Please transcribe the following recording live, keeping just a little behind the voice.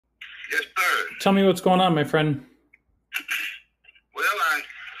Yes, sir. Tell me what's going on, my friend. Well, I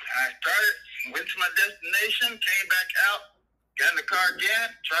started, went to my destination, came back out, got in the car again,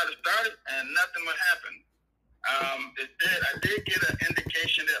 tried to start it, and nothing would happen. I did get an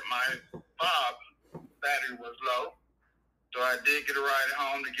indication that my fob battery was low, so I did get a ride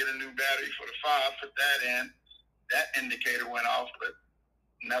home to get a new battery for the fob, put that in. That indicator went off, but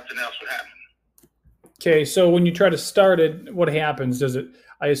nothing else would happen. Okay, so when you try to start it, what happens? Does it?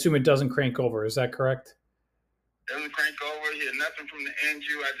 I assume it doesn't crank over. Is that correct? Doesn't crank over. Hear nothing from the NG.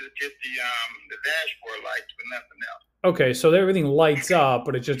 I just get the dashboard lights, but nothing else. Okay, so everything lights up,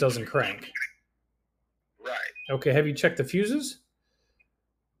 but it just doesn't crank. Right. Okay, have you checked the fuses?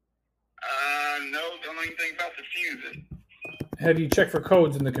 No, don't know anything about the fuses. Have you checked for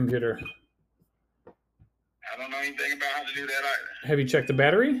codes in the computer? I don't know anything about how to do that either. Have you checked the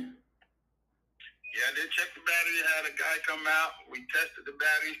battery? Yeah, I did check the battery. I had a guy come out. We tested the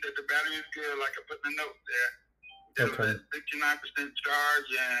battery. Said the battery is good, like I put in the note there. It was at 69% charge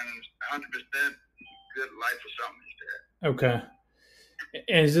and 100% good life or something, he said. Okay.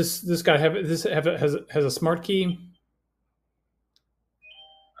 And is this guy has a smart key?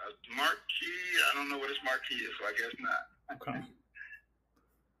 A smart key? I don't know what a smart key is, so I guess not. Okay.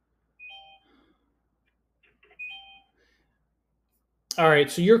 All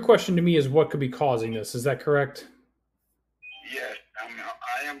right. So your question to me is, what could be causing this? Is that correct? Yes, I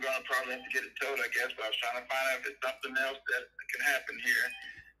am going to probably have to get it towed, I guess. But I was trying to find out if it's something else that can happen here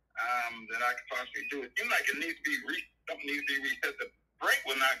that I could possibly do. It seems like it needs to be something needs to be reset. The brake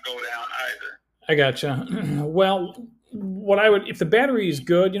will not go down either. I gotcha. Well, what I would, if the battery is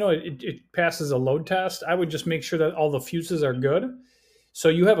good, it passes a load test. I would just make sure that all the fuses are good. So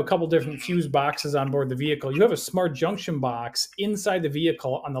you have a couple different fuse boxes on board the vehicle. You have a smart junction box inside the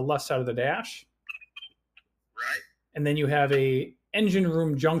vehicle on the left side of the dash. Right. And then you have a engine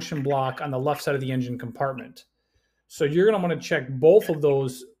room junction block on the left side of the engine compartment. So you're going to want to check both of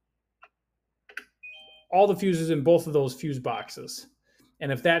those, all the fuses in both of those fuse boxes. And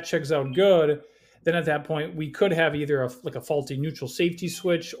if that checks out good, then at that point, we could have either a faulty neutral safety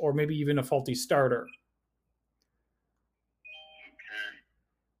switch or maybe even a faulty starter.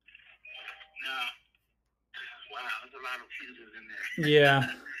 Yeah.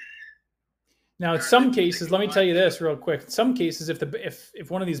 Now, in some cases, let me tell you this real quick. In some cases,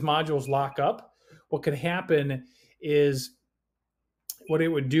 if one of these modules lock up, what could happen is what it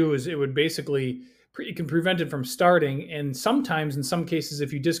would do is it would basically it can prevent it from starting. And sometimes, in some cases,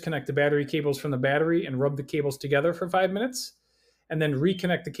 if you disconnect the battery cables from the battery and rub the cables together for 5 minutes, and then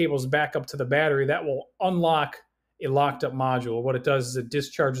reconnect the cables back up to the battery, that will unlock a locked up module. What it does is it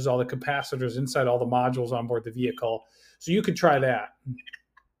discharges all the capacitors inside all the modules on board the vehicle. So you could try that.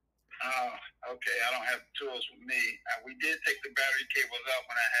 Okay, I don't have tools with me. We did take the battery cables out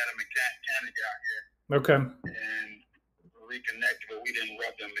when I had a mechanic out here. Okay. And reconnected, but we didn't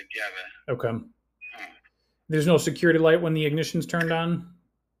rub them together. Okay. There's no security light when the ignition's turned on?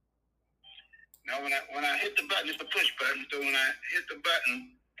 No, when I hit the button, it's a push button. So when I hit the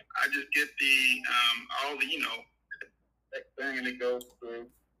button, I just get all the that thing and it goes through,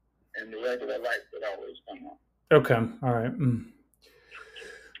 and the regular lights that always come on. Okay. All right.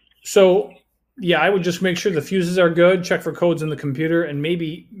 So, yeah, I would just make sure the fuses are good, check for codes in the computer, and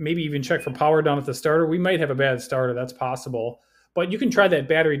maybe even check for power down at the starter. We might have a bad starter. That's possible. But you can try that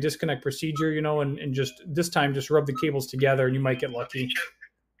battery disconnect procedure, and just this time just rub the cables together and you might get lucky.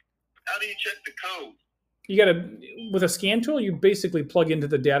 How do you check the code? You got to, with a scan tool, you basically plug into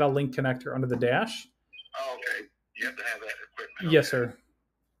the data link connector under the dash. Oh, okay. You have to have that equipment. Yes, sir.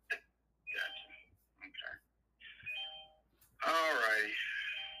 All right.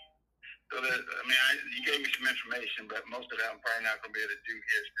 So you gave me some information, but most of that I'm probably not going to be able to do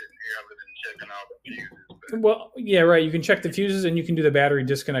here, sitting here, other than checking all the fuses. Well, yeah, right. You can check the fuses, and you can do the battery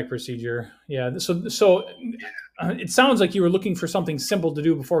disconnect procedure. Yeah. So it sounds like you were looking for something simple to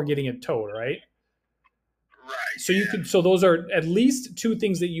do before getting it towed, right? Right. So you could. So those are at least two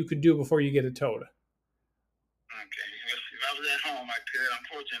things that you could do before you get it towed. Okay. If I was at home, I could.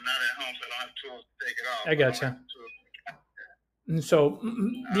 Unfortunately, not at home, so I don't have tools to take it off. I gotcha. And so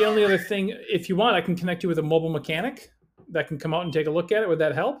the only other thing, if you want, I can connect you with a mobile mechanic that can come out and take a look at it. Would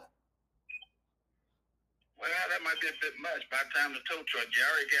that help? Well, that might be a bit much. By the time the tow truck, you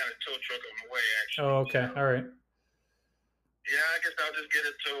already got a tow truck on the way, actually. Oh, okay. So, all right. Yeah, I guess I'll just get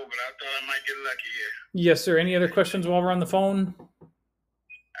it towed, but I thought I might get lucky here. Yes, sir. Any other questions while we're on the phone?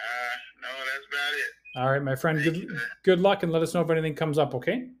 No, that's about it. All right, my friend. Good luck, and let us know if anything comes up,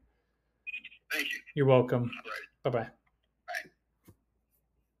 okay? Thank you. You're welcome. All right. Bye-bye.